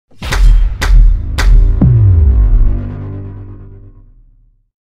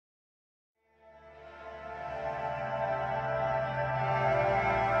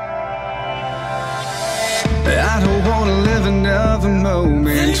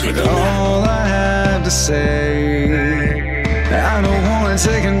with all I have to say. I don't wanna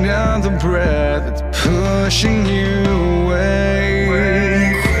take another breath, it's pushing you away.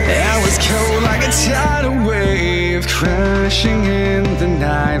 I was cold like a tidal wave, crashing in the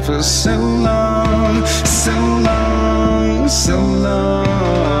night for so long, so long, so long.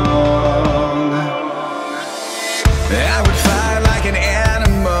 I would fight like an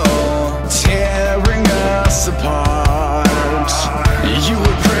animal, tearing us apart. You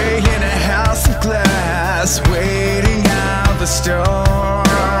would pray in a house of glass, waiting out the storm.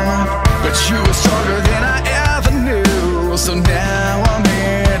 But you were stronger than I ever knew, so now I'm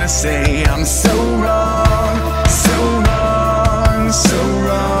here to say I'm so wrong, so wrong, so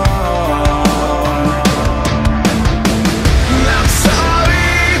wrong. I'm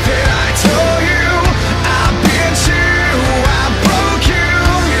sorry that I told you I bit you, I broke you,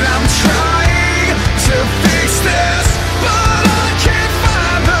 and I'm trying to fix this, but I can't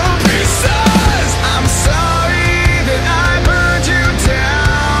find the pieces. I'm sorry that I burned you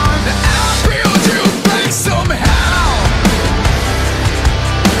down, I built you back somehow.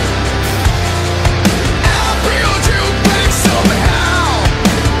 I built you back somehow.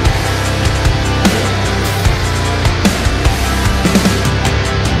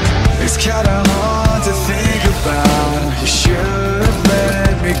 It's kinda hard to think about. You should have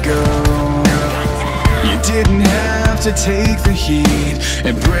let me go. You didn't have to take the heat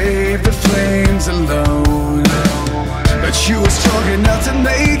and brave the flames alone. But you were strong enough to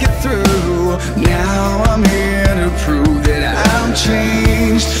make it through. Now I'm here to prove that I'm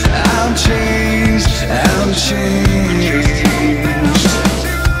changed, I'm changed, I'm changed.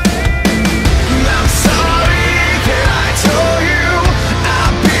 I'm sorry that I told you I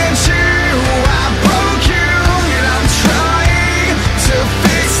bit you, I broke you, and I'm trying to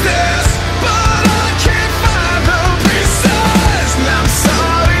fix this, but I can't find the pieces. I'm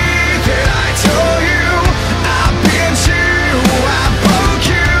sorry that I told you I bit you, I broke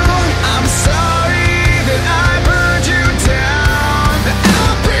you. I'm sorry that I burned you down, I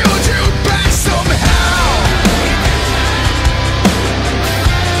built you back somehow.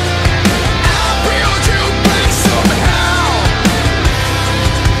 I built you back somehow.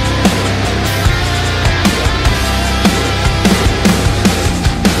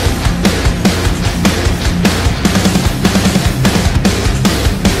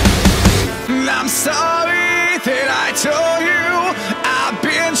 I'm sorry that I told you I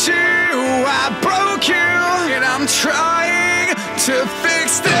bit you, I broke you, and I'm trying to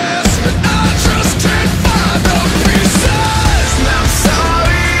fix this, but I just can't find the pieces. I'm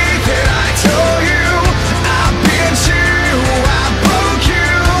sorry that I told you I bit you, I broke you,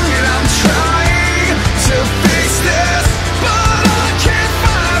 and I'm trying to fix this, but I can't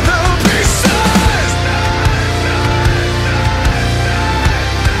find the pieces.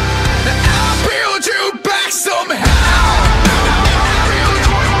 I built you back somehow.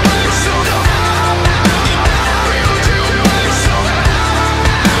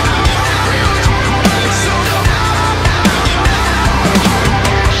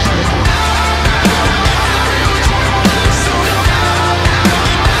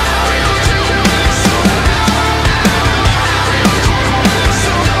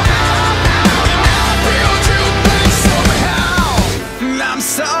 I'm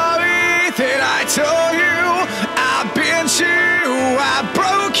sorry that I told you I bit you, I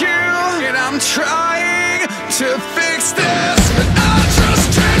broke you, and I'm trying to fix this, but